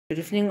Good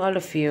evening, all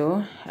of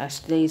you. As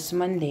today is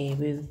Monday,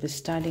 we will be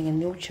starting a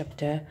new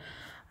chapter,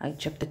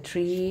 chapter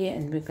 3,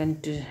 and we're going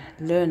to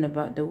learn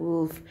about the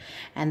wolf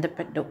and the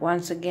pet dog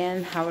once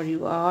again. How are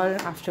you all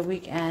after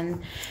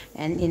weekend?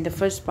 And in the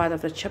first part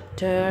of the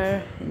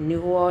chapter,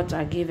 new words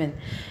are given.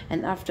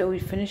 And after we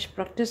finish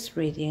practice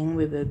reading,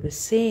 we will be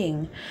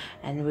saying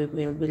and we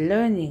will be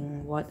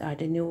learning what are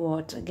the new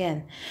words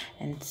again.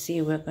 And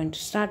see, we're going to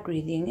start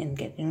reading and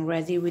getting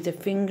ready with the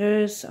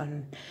fingers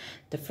on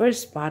the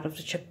first part of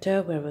the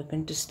chapter, where we're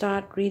going to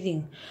start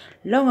reading.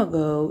 Long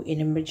ago,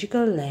 in a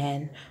magical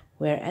land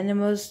where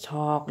animals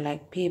talk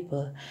like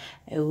people,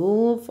 a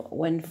wolf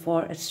went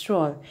for a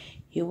stroll.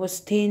 He was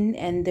thin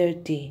and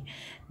dirty.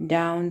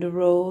 Down the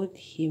road,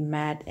 he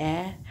met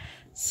a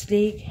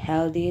sleek,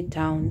 healthy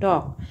town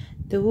dog.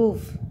 The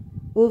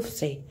wolf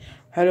said,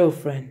 "Hello,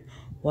 friend.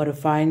 What a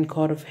fine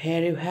coat of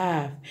hair you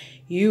have.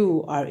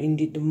 You are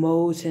indeed the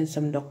most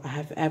handsome dog I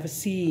have ever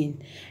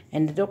seen."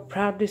 And the dog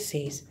proudly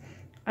says,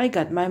 "I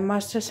got my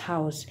master's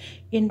house.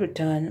 In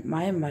return,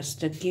 my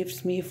master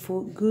gives me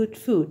good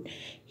food.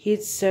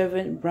 His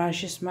servant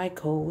brushes my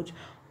coat.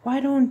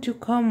 Why don't you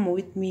come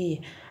with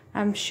me?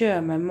 I'm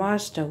sure my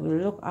master will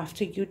look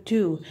after you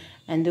too."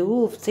 And the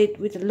wolf said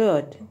with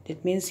alert.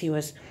 That means he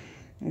was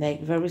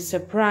very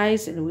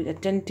surprised and with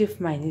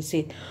attentive mind. He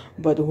said,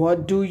 "But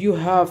what do you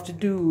have to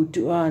do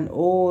to earn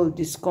all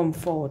this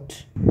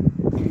comfort?"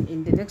 And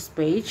in the next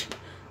page,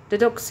 the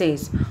dog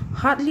says,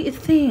 "Hardly a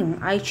thing.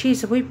 I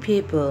chase away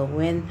people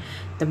when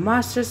the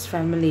master's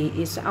family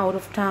is out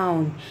of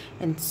town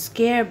and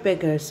scare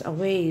beggars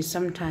away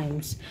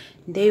sometimes."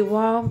 They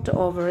walked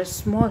over a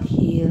small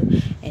hill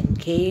and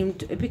came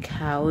to a big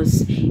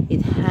house.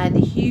 It had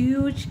a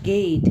huge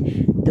gate.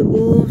 The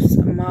wolf's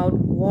mouth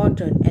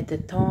watered at the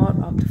thought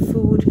of the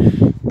food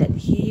that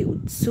he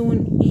would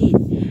soon eat.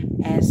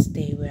 As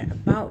they were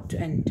about to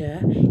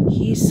enter,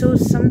 he saw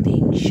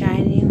something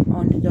shining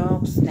on the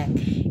dog's neck.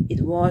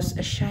 It was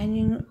a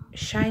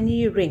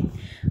shiny ring.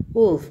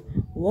 "Wolf,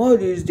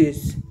 what is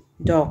this?"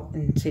 Dog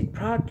said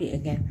proudly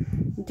again.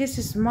 "This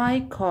is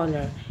my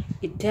collar.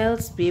 It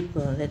tells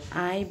people that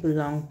I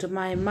belong to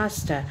my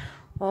master."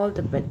 All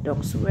the pet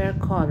dogs wear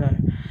collar.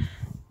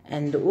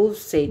 And the wolf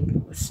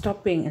said,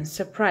 stopping in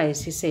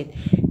surprise, he said,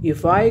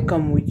 "If I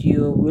come with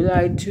you, will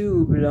I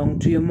too belong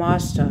to your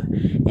master?"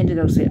 And the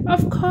dog said,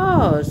 "Of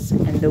course."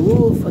 And the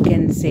wolf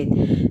again said,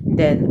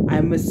 "Then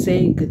I must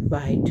say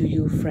goodbye to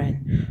you, friend,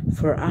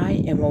 for I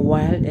am a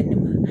wild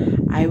animal.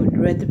 I would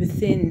rather be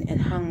thin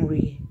and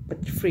hungry,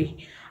 but free.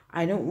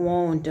 I don't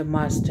want a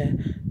master.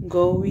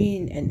 Go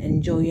in and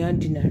enjoy your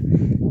dinner."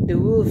 The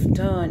wolf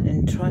turned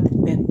and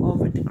trotted back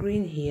over the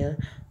green hill,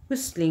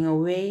 whistling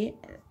away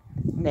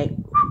like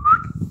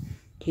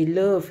he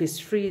loved his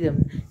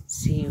freedom.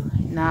 See,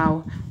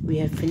 now we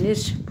have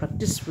finished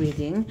practice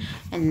reading,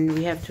 and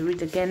we have to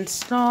read again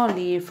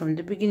slowly from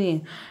the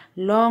beginning.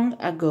 Long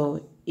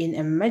ago, in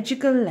a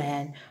magical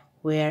land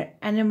where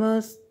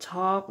animals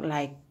talk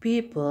like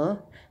people,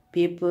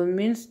 people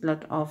means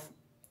lot of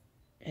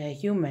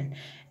human.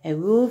 A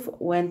wolf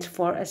went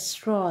for a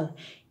stroll.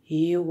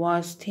 He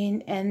was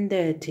thin and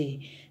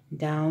dirty.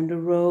 Down the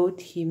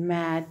road he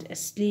met a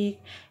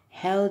sleek,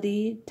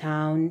 healthy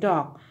town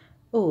dog.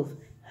 "Wolf,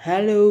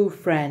 hello,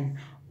 friend.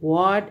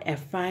 What a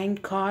fine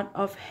coat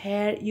of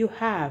hair you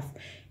have.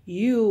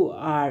 You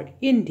are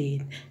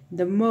indeed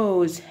the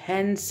most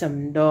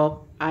handsome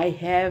dog I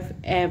have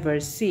ever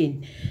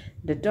seen."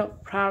 The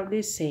dog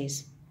proudly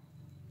says,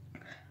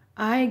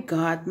 "I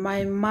got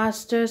my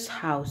master's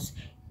house.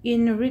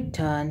 In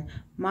return,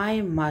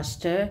 my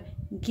master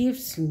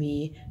gives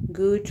me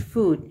good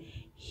food.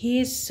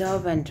 His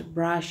servant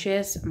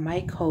brushes my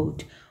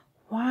coat.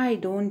 Why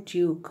don't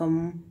you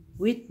come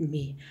with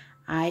me?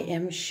 I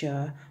am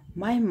sure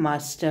my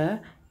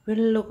master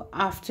will look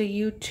after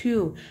you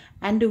too."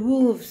 And the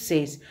wolf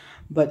says,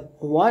 "But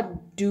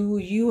what do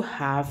you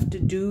have to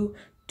do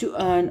to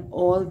earn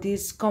all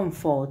these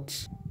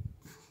comforts?"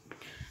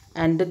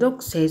 And the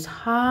dog says,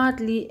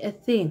 "Hardly a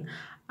thing.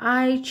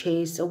 I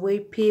chase away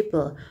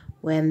people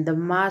when the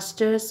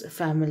master's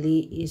family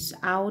is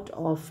out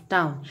of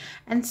town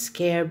and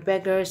scare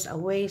beggars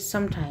away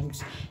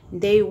sometimes."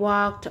 They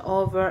walked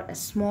over a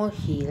small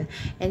hill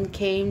and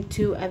came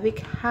to a big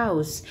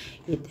house.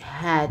 It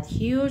had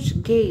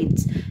huge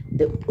gates.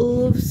 The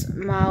wolf's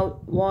mouth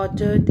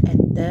watered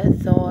at the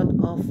thought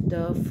of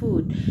the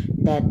food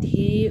that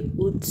he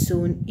would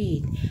soon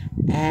eat.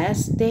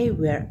 As they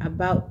were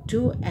about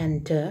to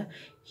enter,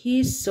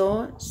 he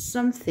saw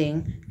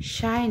something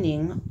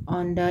shining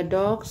on the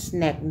dog's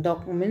neck.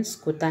 Dog means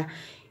kuta.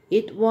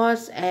 It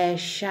was a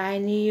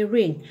shiny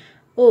ring.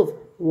 "Oh,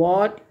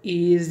 what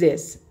is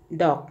this?"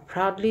 Dog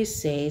proudly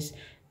says,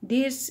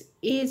 "This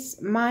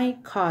is my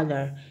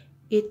collar.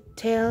 It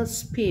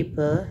tells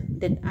people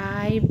that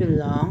I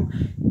belong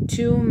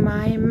to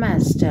my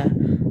master."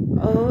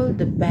 All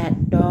the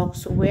pet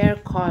dogs wear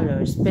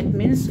collars. That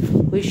means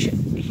which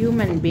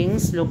human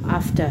beings look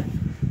after.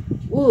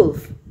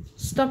 "Wolf,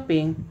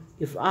 stopping,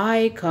 if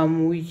I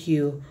come with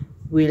you,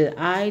 will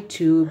I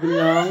too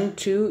belong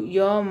to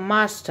your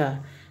master?"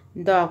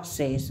 Dog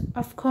says,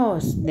 "Of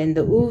course." Then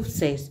the wolf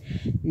says,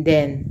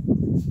 "Then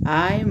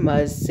I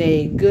must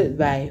say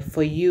goodbye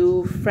for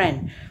you,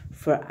 friend,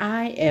 for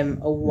I am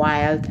a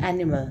wild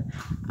animal."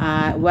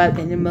 Wild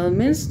animal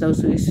means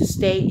those who used to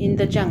stay in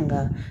the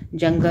jungle.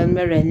 Jungle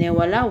में रहने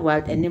वाला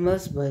wild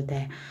animals बोलता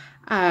है.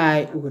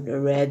 I would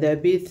rather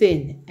be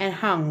thin and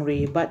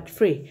hungry but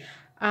free.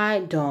 I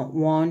don't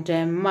want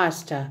a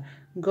master.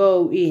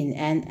 Go in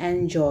and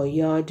enjoy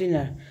your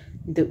dinner.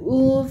 The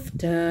wolf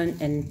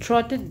turned and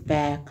trotted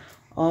back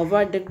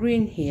over the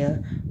green hill,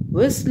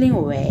 whistling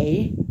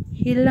away.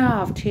 He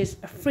loved his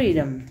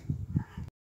freedom.